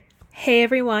Hey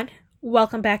everyone,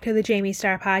 welcome back to the Jamie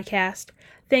Star Podcast.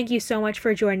 Thank you so much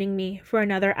for joining me for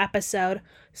another episode.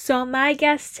 So my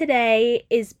guest today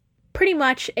is pretty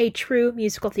much a true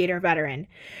musical theater veteran.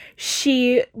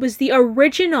 She was the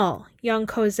original young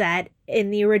Cosette in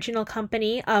the original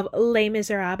company of Les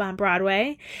Miserables on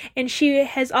Broadway, and she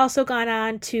has also gone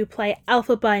on to play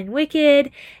Elphaba in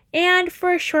Wicked, and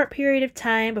for a short period of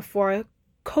time before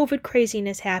COVID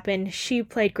craziness happened, she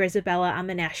played Grizabella on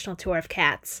the national tour of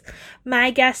Cats. My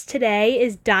guest today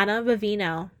is Donna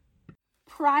Vivino.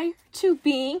 Prior to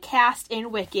being cast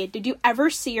in Wicked, did you ever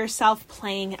see yourself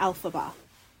playing Elphaba?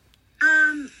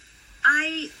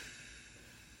 I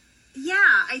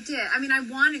did. I mean, I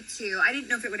wanted to. I didn't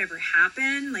know if it would ever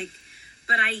happen,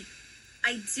 but I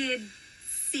did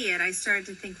see it. I started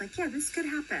to think, yeah, this could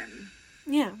happen.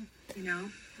 Yeah. You know?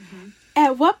 Mm-hmm.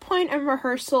 At what point in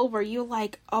rehearsal were you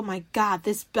like, oh my god,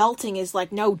 this belting is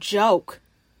no joke?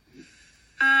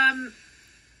 I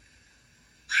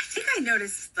think I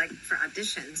noticed, for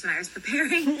auditions when I was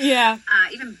preparing. Yeah.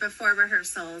 Even before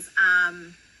rehearsals.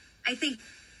 I think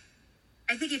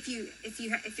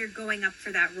if you're going up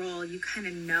for that role, you kind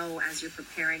of know as you're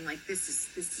preparing, this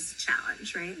is a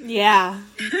challenge, right? Yeah.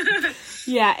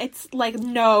 Yeah, it's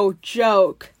no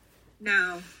joke.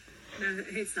 No,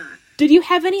 it's not. Did you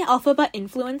have any Elphaba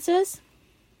influences?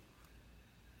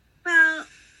 Well,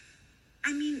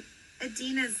 I mean,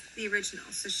 Adina's the original,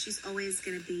 so she's always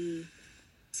going to be,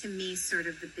 to me, sort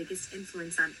of the biggest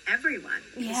influence on everyone.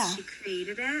 Because Yeah. she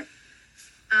created it.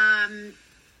 And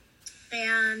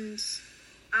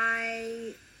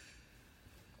I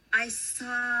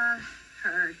saw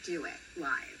her do it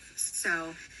live.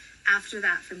 So after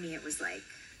that, for me, it was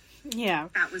Yeah.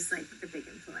 that was the big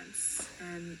influence.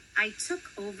 And I took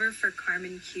over for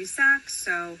Carmen Cusack,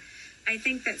 so I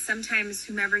think that sometimes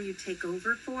whomever you take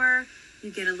over for,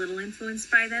 you get a little influenced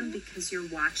by them because you're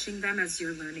watching them as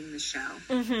you're learning the show.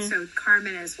 Mm-hmm. So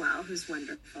Carmen as well, who's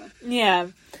wonderful. Yeah.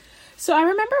 So I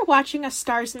remember watching A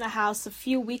Stars in the House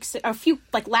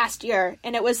last year,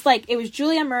 and it was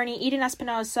Julia Murney, Eden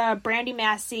Espinosa, Brandy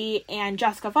Massey, and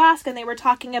Jessica Vosk, and they were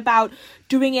talking about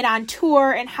doing it on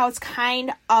tour and how it's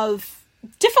kind of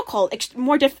difficult,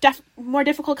 more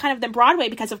difficult kind of than Broadway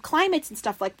because of climates and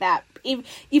stuff like that.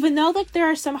 Even though there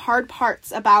are some hard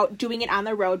parts about doing it on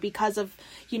the road because of,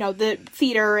 the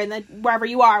theater and the wherever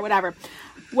you are, whatever.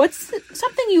 What's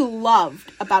something you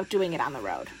loved about doing it on the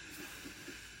road?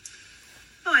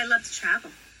 Oh, I love to travel.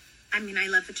 I mean, I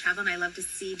love to travel and I love to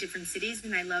see different cities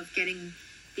and I love getting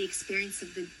the experience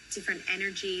of the different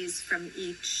energies from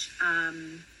each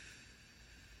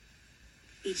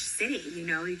city,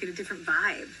 you get a different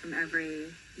vibe from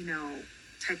every,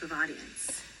 type of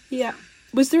audience. Yeah.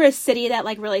 Was there a city that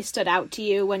really stood out to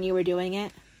you when you were doing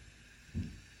it?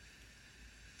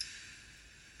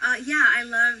 Yeah, I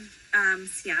love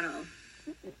Seattle.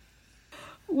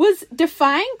 Was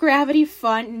defying gravity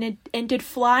fun, and did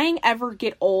flying ever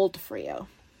get old for you?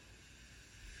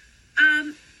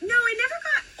 No, I never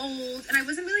got old, and I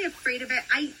wasn't really afraid of it.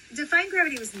 Defying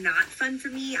Gravity was not fun for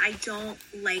me. I don't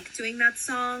like doing that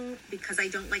song because I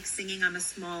don't like singing on a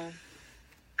small...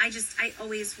 I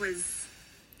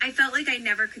felt like I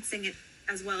never could sing it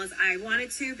as well as I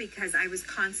wanted to because I was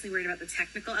constantly worried about the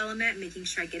technical element, making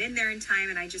sure I get in there in time,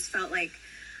 and I just felt like...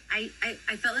 I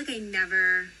felt like I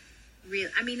never...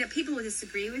 people would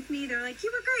disagree with me. They're like,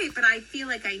 you were great, but I feel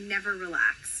like I never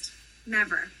relaxed.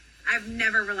 Never. I've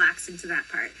never relaxed into that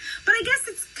part. But I guess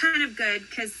it's kind of good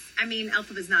because,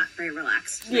 Elphaba's not very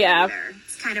relaxed. Yeah. Either.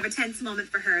 It's kind of a tense moment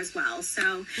for her as well.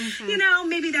 So,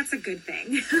 maybe that's a good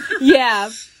thing. Yeah,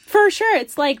 for sure.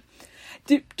 It's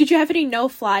did you have any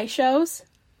no-fly shows?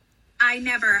 I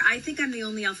think I'm the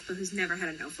only Elphaba who's never had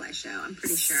a no-fly show. I'm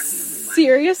pretty sure I'm the only one.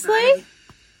 Seriously?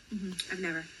 I've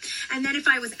never. And then if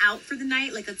I was out for the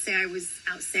night, let's say I was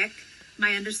out sick,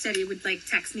 my understudy would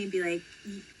text me and be like,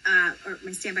 or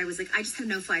my standby was like, I just have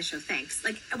no fly show, thanks.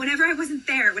 Whenever I wasn't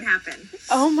there, it would happen.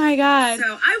 Oh my god. So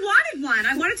I wanted one.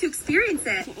 I wanted to experience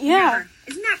it. Yeah. Never.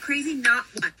 Isn't that crazy? Not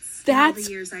once. That's all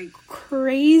the years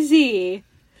crazy.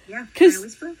 Yeah.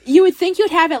 Because you would think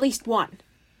you'd have at least one.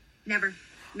 Never.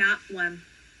 Not one.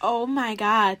 Oh my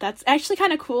god. That's actually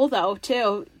kind of cool though,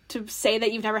 too. To say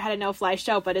that you've never had a no-fly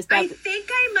show, but is that... I think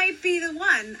I might be the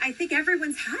one. I think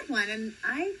everyone's had one, and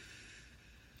I've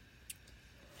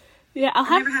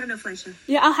never had a no-fly show.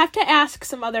 Yeah, I'll have to ask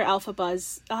some other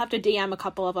Elphabas. I'll have to DM a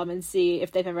couple of them and see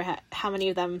if they've ever had... How many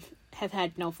of them have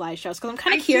had no-fly shows, because I'm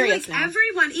kind of curious now.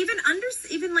 Everyone, even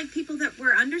people that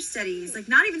were understudies,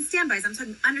 not even standbys, I'm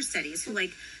talking understudies who,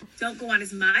 don't go on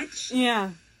as much.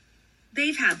 Yeah.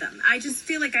 They've had them. I just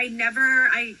feel like I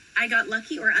got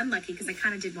lucky or unlucky because I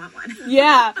kind of did want one.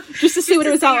 Yeah, just to see what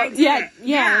it was all. Yeah.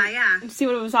 See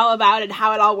what it was all about and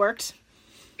how it all worked.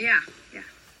 Yeah.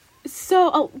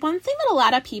 So, one thing that a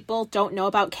lot of people don't know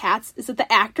about Cats is that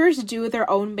the actors do their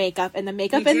own makeup, and the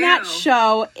makeup in that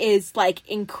show is, like,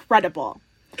 incredible.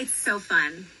 It's so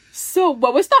fun. So,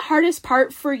 what was the hardest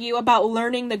part for you about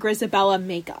learning the Grisabella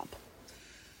makeup?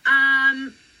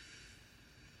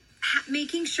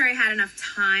 Making sure I had enough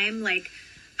time. Like,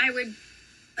 I would,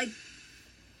 like,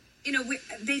 you know,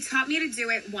 they taught me to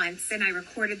do it once, and I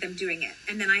recorded them doing it,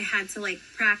 and then I had to, like,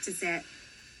 practice it,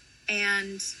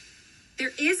 and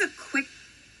there is a quick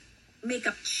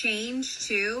makeup change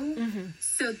too. Mm-hmm.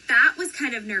 So that was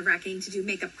kind of nerve-wracking to do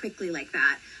makeup quickly like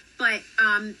that. But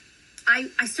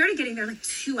I started getting there like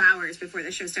 2 hours before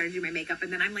the show started to do my makeup.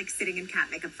 And then I'm like sitting in cat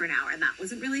makeup for an hour, and that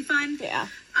wasn't really fun. Yeah.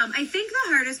 I think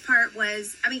the hardest part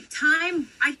was, time.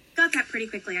 I got that pretty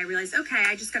quickly. I realized, okay,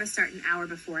 I just got to start an hour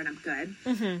before and I'm good.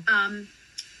 Mm-hmm.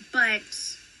 But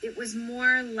it was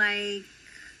more like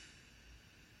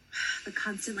the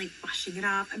constant, like, washing it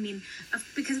off. I mean,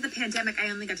 because of the pandemic, I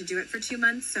only got to do it for 2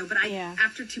 months. So, but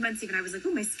after 2 months, even, I was like,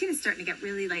 oh, my skin is starting to get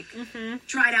really, like,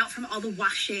 dried out from all the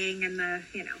washing and the,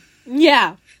 you know.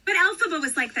 Yeah. But Alphaba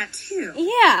was like that, too.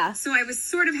 Yeah. So I was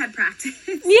sort of had practice.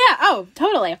 Yeah. Oh,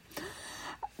 totally.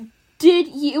 Did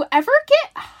you ever get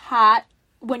hot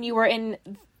when you were in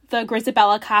the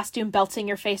Grisabella costume belting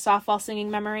your face off while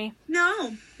singing Memory?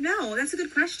 No. That's a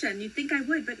good question. You'd think I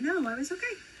would, but no, I was okay.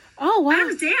 Oh, wow. I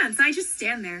don't dance. I just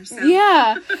stand there. So.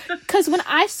 Yeah. Because when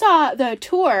I saw the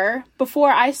tour,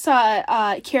 before I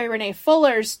saw Carrie Renee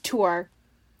Fuller's tour,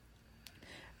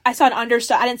 I saw an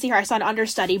understudy. I didn't see her. I saw an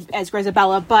understudy as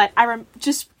Grisabella, but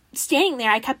just standing there,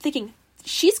 I kept thinking,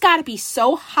 she's got to be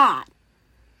so hot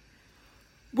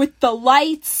with the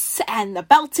lights and the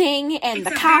belting and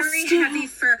the costume. It's a very heavy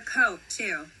fur coat,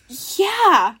 too.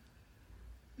 Yeah.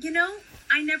 You know,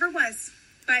 I never was,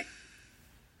 but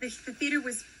the theater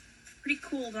was pretty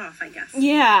cooled off, I guess.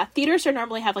 Yeah, theaters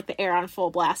normally have, like, the air on full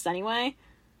blast anyway.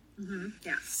 Mm-hmm,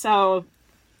 yeah. So,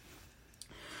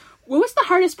 what was the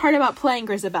hardest part about playing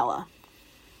Grisabella?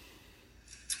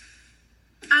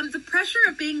 The pressure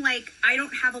of being, like, I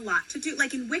don't have a lot to do.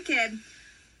 Like, in Wicked,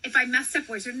 if I messed up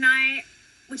Wizard Night,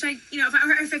 which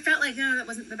if I felt like, no, that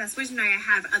wasn't the best Wizard Night,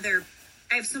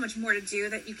 I have so much more to do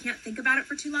that you can't think about it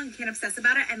for too long. You can't obsess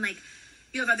about it, and, like,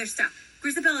 you have other stuff.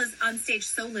 Grisabella is on stage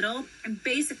so little, and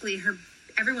basically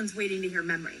everyone's waiting to hear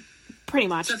Memory. Pretty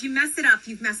much. So if you mess it up,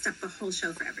 you've messed up the whole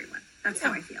show for everyone. That's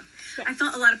how I feel. Yeah. I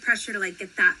felt a lot of pressure to, like,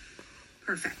 get that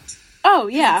perfect. Oh,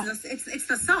 yeah. It's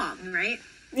the song, right?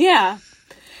 Yeah.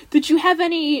 Did you have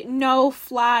any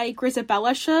no-fly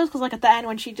Grisabella shows? Because, like, at the end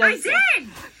when she does...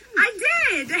 I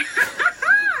did!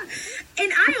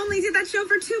 And I only did that show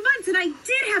for 2 months, and I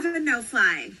did have a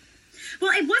no-fly.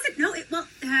 Well, it wasn't...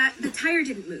 the tire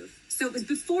didn't move. So it was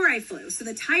before I flew. So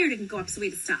the tire didn't go up, so we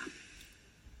had to stop.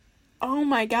 Oh,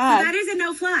 my God. So that is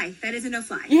a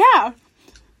no-fly. Yeah.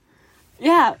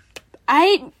 Yeah.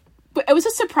 It was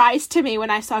a surprise to me when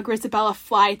I saw Grisabella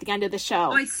fly at the end of the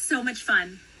show. Oh, it's so much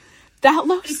fun. That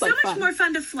looks it's like fun. It's so much more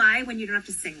fun to fly when you don't have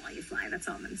to sing while you fly. That's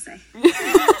all I'm going to say.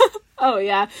 Oh,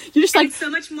 yeah. You're just like... It's so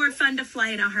much more fun to fly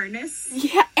in a harness.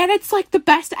 Yeah, and it's like the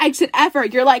best exit ever.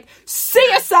 You're like, see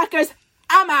ya, suckers!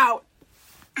 I'm out!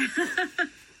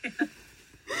 Yeah.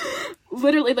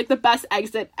 Literally, like, the best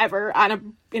exit ever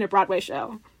in a Broadway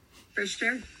show. For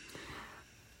sure.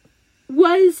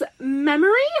 Was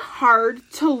Memory hard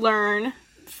to learn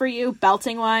for you,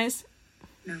 belting-wise?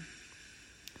 No.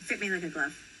 It fit me like a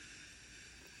glove.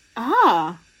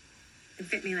 Ah. It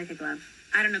fit me like a glove.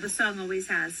 I don't know, the song always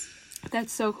has.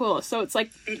 That's so cool. So it's like...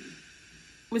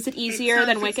 was it easier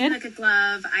than Wicked? It fits me like a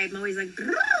glove. I'm always like...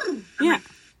 Like,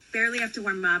 barely have to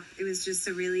warm up. It was just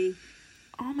a really...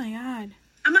 Oh my God.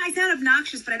 I sound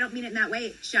obnoxious, but I don't mean it in that way.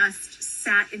 It just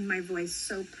sat in my voice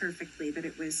so perfectly that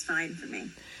it was fine for me.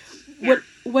 Yeah.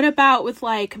 What about with,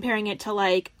 like, comparing it to,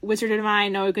 like, Wizard and I,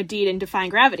 No Good Deed, and Defying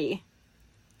Gravity?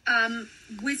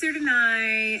 Wizard and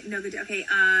I, No Good Deed. Okay,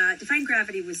 Defying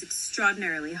Gravity was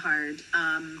extraordinarily hard.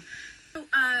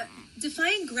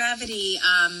 Defying Gravity,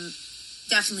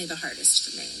 definitely the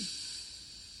hardest for me.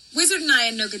 Wizard and I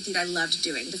and No Good Deed I loved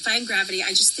doing. Defying Gravity,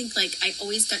 I just think, like, I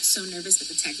always got so nervous with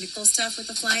the technical stuff with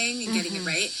the flying and getting it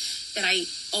right that I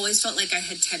always felt like I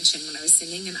had tension when I was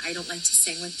singing, and I don't like to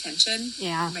sing with tension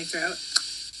in my throat.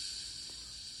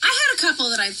 I had a couple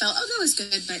that I felt, that was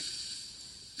good, but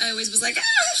I always was like, ah!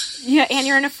 Yeah, and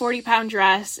you're in a 40-pound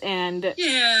dress, and...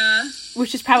 Yeah.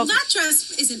 Which is probably... Well, that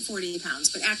dress isn't 40 pounds,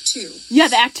 but Act 2. Yeah,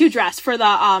 the Act 2 dress for the,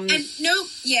 And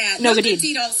No Good Deed.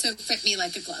 Deed also fit me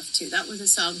like a glove, too. That was a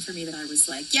song for me that I was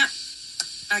like, yep,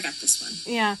 I got this one.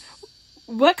 Yeah.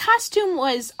 What costume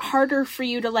was harder for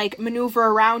you to, like, maneuver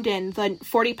around in? The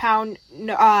 40-pound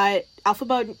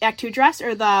Elphaba Act 2 dress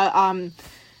or the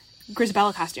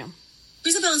Grisabella costume?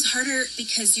 Grisabella's harder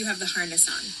because you have the harness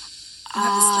on. You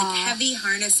have this, like, heavy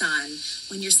harness on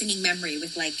when you're singing Memory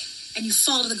with, like, and you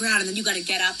fall to the ground and then you got to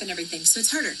get up and everything. So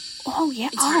it's harder. Oh, yeah.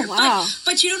 It's harder. Wow.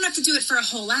 But you don't have to do it for a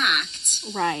whole act.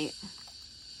 Right.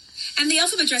 And the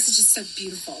Elphaba dress is just so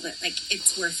beautiful that, like,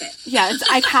 it's worth it. Yeah, it's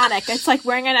iconic. It's like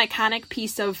wearing an iconic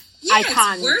piece of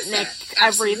it's worth it.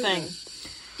 Everything.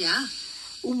 Yeah.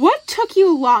 What took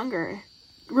you longer?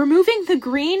 Removing the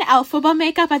green Elphaba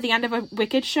makeup at the end of a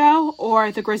Wicked show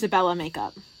or the Grisabella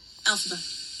makeup? Elphaba.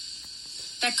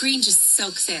 That green just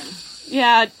soaks in.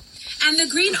 Yeah. And the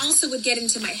green also would get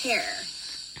into my hair.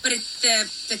 But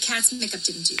the cat's makeup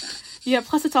didn't do that. Yeah,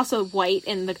 plus it's also white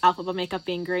in the Elphaba makeup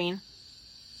being green.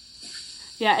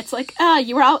 Yeah, it's like,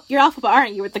 you're Elphaba,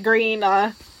 aren't you, with the green,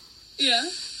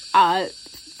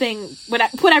 thing,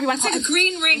 whatever you want to call it. It's like a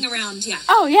green ring around, yeah.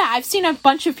 Oh, yeah, I've seen a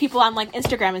bunch of people on, like,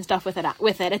 Instagram and stuff with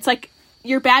it. It's like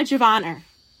your badge of honor.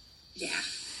 Yeah.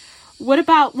 What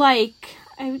about, like,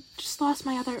 I just lost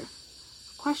my other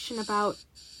question about,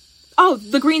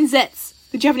 the green zits.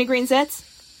 Did you have any green zits?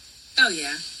 Oh,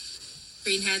 yeah.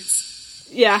 Green heads.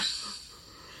 Yeah.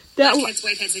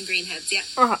 White heads, and green heads, yeah.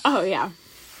 Oh, yeah.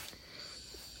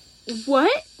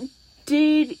 What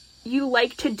did you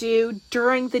like to do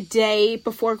during the day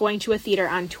before going to a theater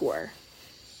on tour?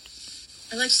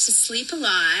 I liked to sleep a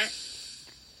lot.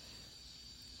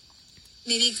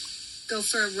 Maybe go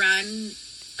for a run.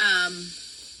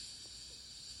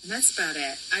 That's about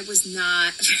it. I was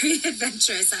not very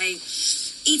adventurous. I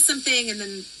eat something and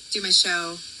then do my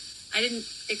show.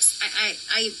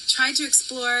 I tried to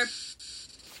explore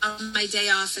on my day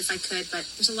off if I could, but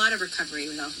there's a lot of recovery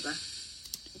with Elphaba.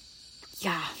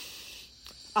 Yeah.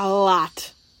 A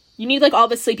lot. You need, like, all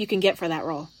the sleep you can get for that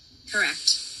role.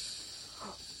 Correct.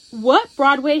 What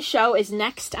Broadway show is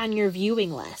next on your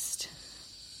viewing list?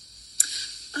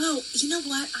 Oh, you know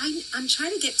what? I'm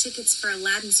trying to get tickets for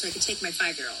Aladdin so I can take my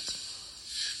 5-year-old.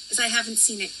 Because I haven't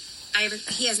seen it.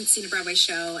 He hasn't seen a Broadway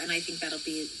show, and I think that'll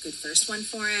be a good first one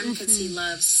for him, because he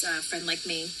loves Friend Like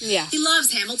Me. Yeah. He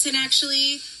loves Hamilton,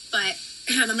 actually, but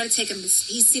I'm going to take him.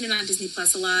 He's seen it on Disney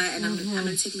Plus a lot, and I'm going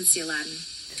to take him to see Aladdin,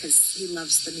 because he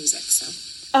loves the music, so.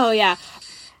 Oh, yeah.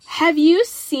 Have you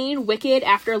seen Wicked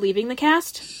after leaving the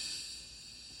cast?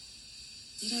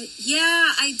 Did I?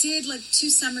 Yeah, I did, like, 2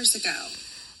 summers ago.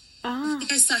 I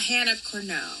think I saw Hannah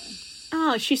Corneau.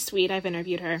 Oh, she's sweet. I've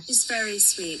interviewed her. She's very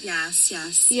sweet. Yes.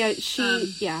 Yeah,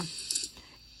 yeah.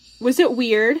 Was it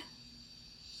weird?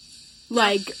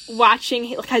 Like,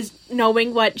 watching, because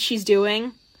knowing what she's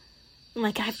doing?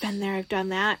 Like, I've been there, I've done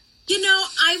that. You know,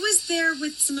 I was there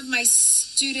with some of my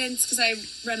students, because I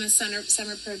run a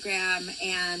summer program,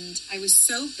 and I was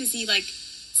so busy, like,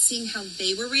 seeing how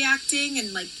they were reacting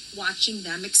and, like, watching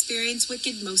them experience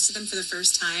Wicked, most of them for the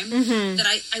first time, that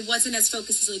I wasn't as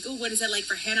focused as, like, oh, what is that like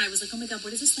for Hannah? I was like, oh my God,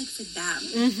 what is this like for them?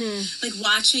 Like,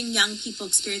 watching young people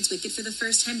experience Wicked for the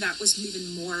first time, that was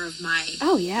even more of my,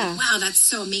 oh, yeah. Like, wow, that's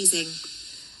so amazing.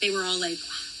 They were all like,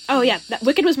 wow. Oh, yeah.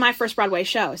 Wicked was my first Broadway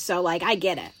show, so, like, I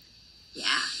get it.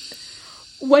 Yeah.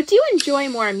 What do you enjoy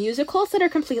more, musicals that are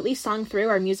completely sung through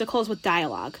or musicals with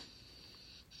dialogue?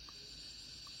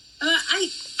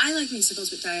 I like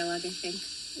musicals with dialogue, I think.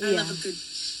 I love a good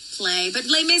play. But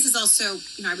Les Mis is also,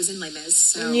 you know, I was in Les Mis,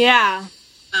 so. Yeah.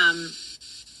 And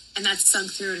that's sung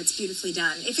through and it's beautifully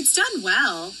done. If it's done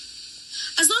well,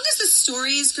 as long as the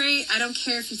story is great, I don't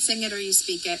care if you sing it or you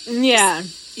speak it. Yeah.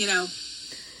 Just, you know,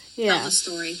 tell the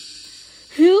story.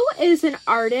 Who is an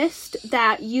artist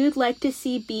that you'd like to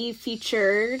see be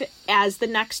featured as the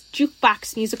next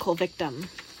jukebox musical victim?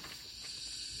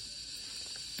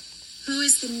 Who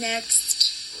is the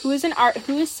next? Who is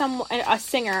a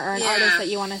singer or an artist that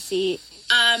you want to see?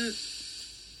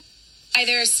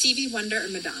 Either Stevie Wonder or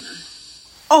Madonna.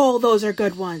 Oh, those are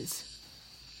good ones.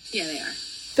 Yeah, they are.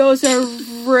 Those are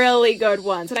really good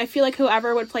ones. And I feel like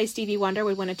whoever would play Stevie Wonder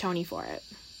would win a Tony for it.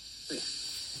 Oh,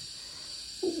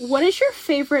 yeah. What is your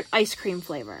favorite ice cream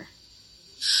flavor?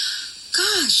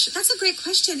 Gosh, that's a great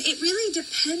question. It really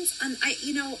depends on,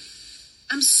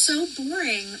 I'm so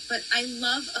boring, but I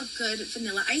love a good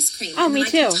vanilla ice cream. Oh, me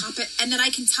too. And then I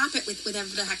can top it with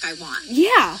whatever the heck I want.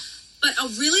 Yeah. But a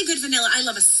really good vanilla, I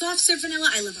love a soft serve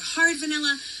vanilla, I love a hard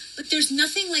vanilla, but there's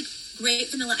nothing like great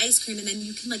vanilla ice cream, and then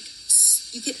you can, like,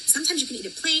 sometimes you can eat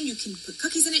it plain. You can put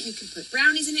cookies in it. You can put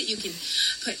brownies in it. You can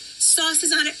put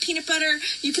sauces on it, peanut butter.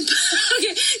 You can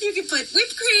put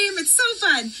whipped cream. It's so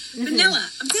fun. Vanilla.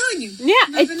 I'm telling you.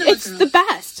 Yeah, it's the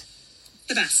best.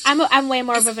 The best. I'm way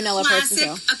more of a vanilla person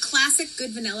too. A classic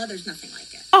good vanilla. There's nothing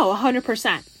like it. Oh,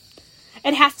 100%.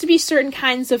 It has to be certain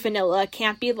kinds of vanilla. It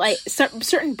can't be like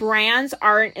certain brands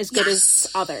aren't as good as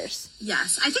others.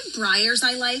 Yes. I think Breyers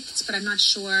I liked, but I'm not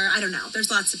sure. I don't know.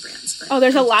 There's lots of brands. But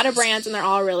there's a lot of brands and they're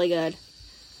all really good.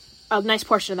 A nice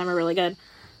portion of them are really good.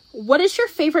 What is your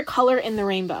favorite color in the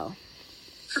rainbow?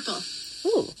 Purple.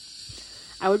 Ooh.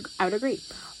 I would agree.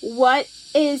 What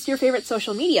is your favorite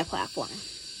social media platform?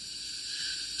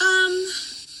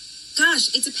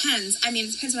 Gosh, it depends. I mean,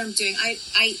 it depends what I'm doing.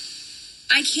 I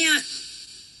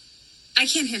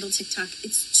can't handle TikTok.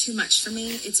 It's too much for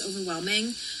me. It's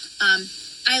overwhelming.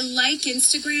 I like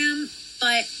Instagram,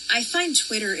 but I find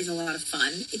Twitter is a lot of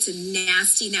fun. It's a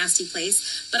nasty, nasty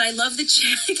place. But I love the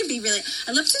chat.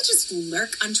 I love to just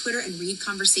lurk on Twitter and read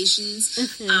conversations.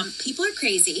 People are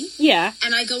crazy. Yeah.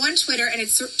 And I go on Twitter, and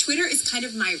Twitter is kind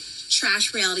of my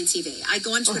trash reality TV. I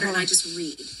go on Twitter and I just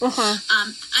read.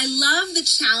 I love the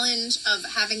challenge of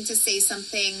having to say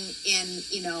something in,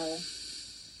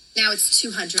 now it's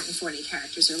 240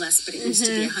 characters or less, but it used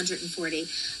to be 140.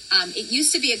 It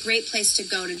used to be a great place to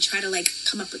go to try to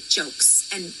come up with jokes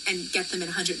and get them in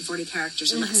 140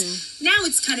 characters or less. Now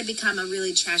it's kind of become a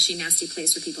really trashy, nasty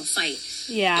place where people fight.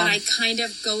 Yeah. But I kind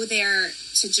of go there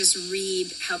to just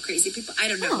read how crazy people, I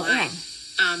don't know why.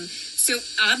 Yeah. So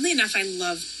oddly enough, I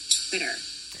love Twitter.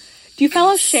 Do you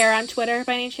follow Cher on Twitter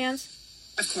by any chance?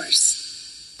 Of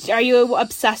course. Are you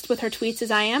obsessed with her tweets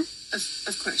as I am?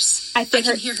 Of course. I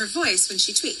can hear her voice when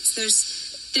she tweets.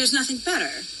 There's nothing better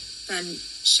than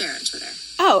Cher on Twitter.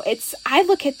 Oh, I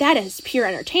look at that as pure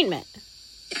entertainment.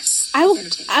 Yes. I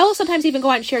will sometimes even go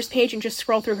on Cher's page and just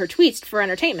scroll through her tweets for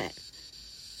entertainment.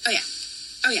 Oh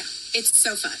yeah. It's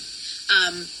so fun.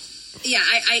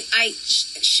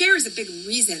 Cher is a big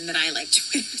reason that I like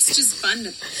Twitter. It's just fun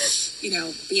to,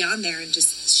 be on there and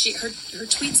just her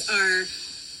tweets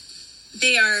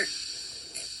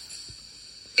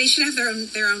they should have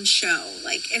their own show.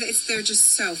 They're just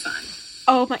so fun.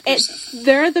 Oh my!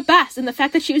 They're the best, and the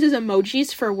fact that she uses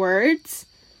emojis for words,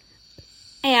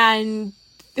 and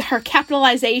her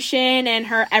capitalization and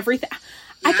her everything.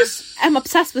 Yeah. I just am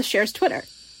obsessed with Cher's Twitter.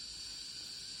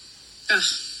 Ugh.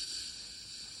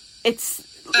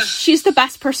 She's the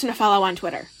best person to follow on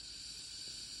Twitter.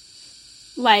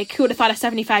 Who would have thought a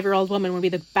 75-year-old woman would be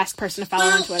the best person to follow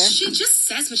on Twitter? She just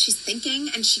says what she's thinking,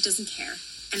 and she doesn't care.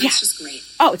 And it's just great.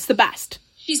 Oh, it's the best.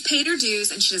 She's paid her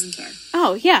dues, and she doesn't care.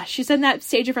 Oh, yeah. She's in that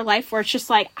stage of her life where it's just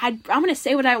I'm going to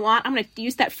say what I want. I'm going to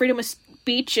use that freedom of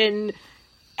speech and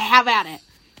have at it.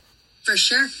 For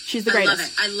sure. She's the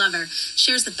greatest. I love her.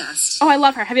 Cher's the best. Oh, I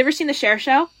love her. Have you ever seen the Cher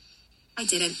Show? I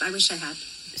didn't. I wish I had.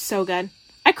 So good.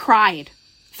 I cried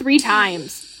 3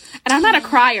 times. And I'm not a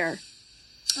crier.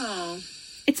 Oh.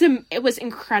 It was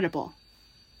incredible.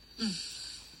 I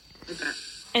bet.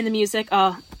 And the music,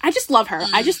 I just love her.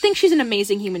 I just think she's an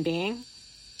amazing human being.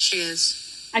 She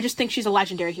is. I just think she's a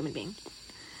legendary human being.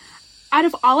 Out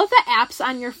of all of the apps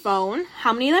on your phone,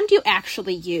 how many of them do you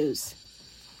actually use?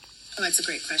 Oh, that's a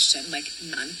great question.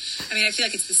 None. I mean, I feel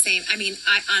like it's the same. I mean,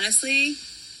 I honestly,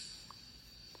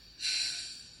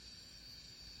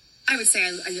 I would say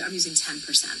I'm using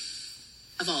 10%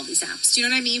 of all these apps. Do you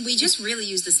know what I mean? We just really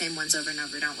use the same ones over and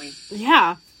over, don't we?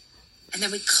 Yeah. And then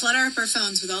we clutter up our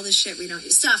phones with all this shit we don't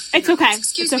use. Stuff. It's okay.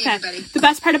 Excuse me, everybody. The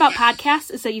best part about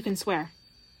podcasts is that you can swear.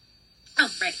 Oh,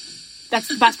 right. That's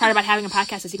the best part about having a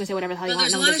podcast is you can say whatever the hell you want.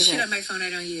 There's a lot of shit on my phone I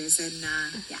don't use, and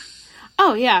yeah.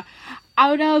 Oh, yeah.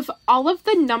 Out of all of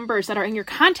the numbers that are in your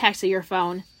contacts of your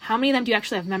phone, how many of them do you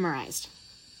actually have memorized?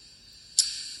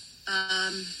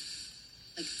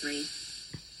 3.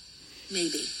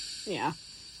 Maybe. Yeah.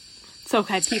 It's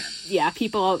okay.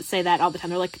 People say that all the time.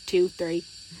 They're 2, 3.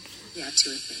 Yeah,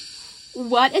 2 or 3.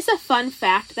 What is a fun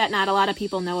fact that not a lot of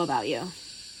people know about you?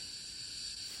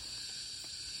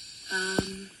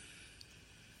 I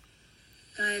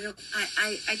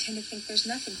tend to think there's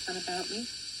nothing fun about me,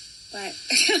 but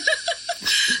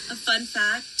a fun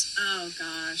fact. Oh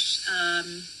gosh,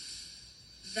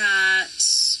 that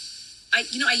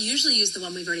I usually use the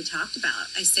one we've already talked about.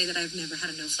 I say that I've never had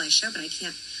a no-fly show, but I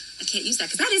can't use that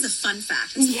because that is a fun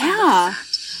fact. It's a fun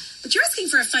fact. But you're asking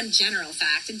for a fun general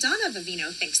fact, and Donna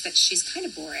Vivino thinks that she's kind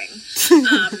of boring.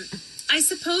 I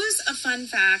suppose a fun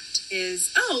fact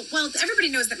is, everybody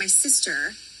knows that my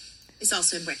sister is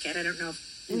also in Wicked. I don't know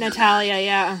if Natalia,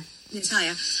 yeah.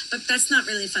 Natalia. But that's not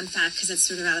really a fun fact because that's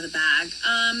sort of out of the bag.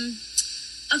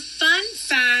 A fun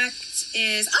fact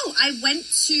is, I went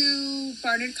to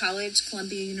Barnard College,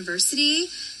 Columbia University,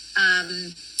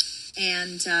 and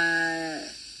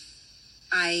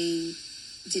I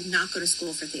did not go to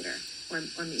school for theater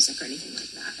or music or anything like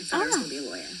that. I thought I was going to be a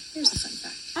lawyer. There's a fun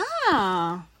fact.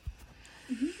 Oh.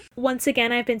 Mm-hmm. Once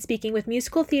again, I've been speaking with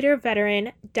musical theater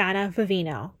veteran Donna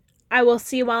Vivino. I will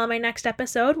see you all in my next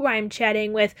episode, where I'm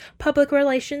chatting with public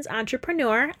relations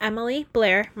entrepreneur Emily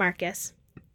Blair Marcus.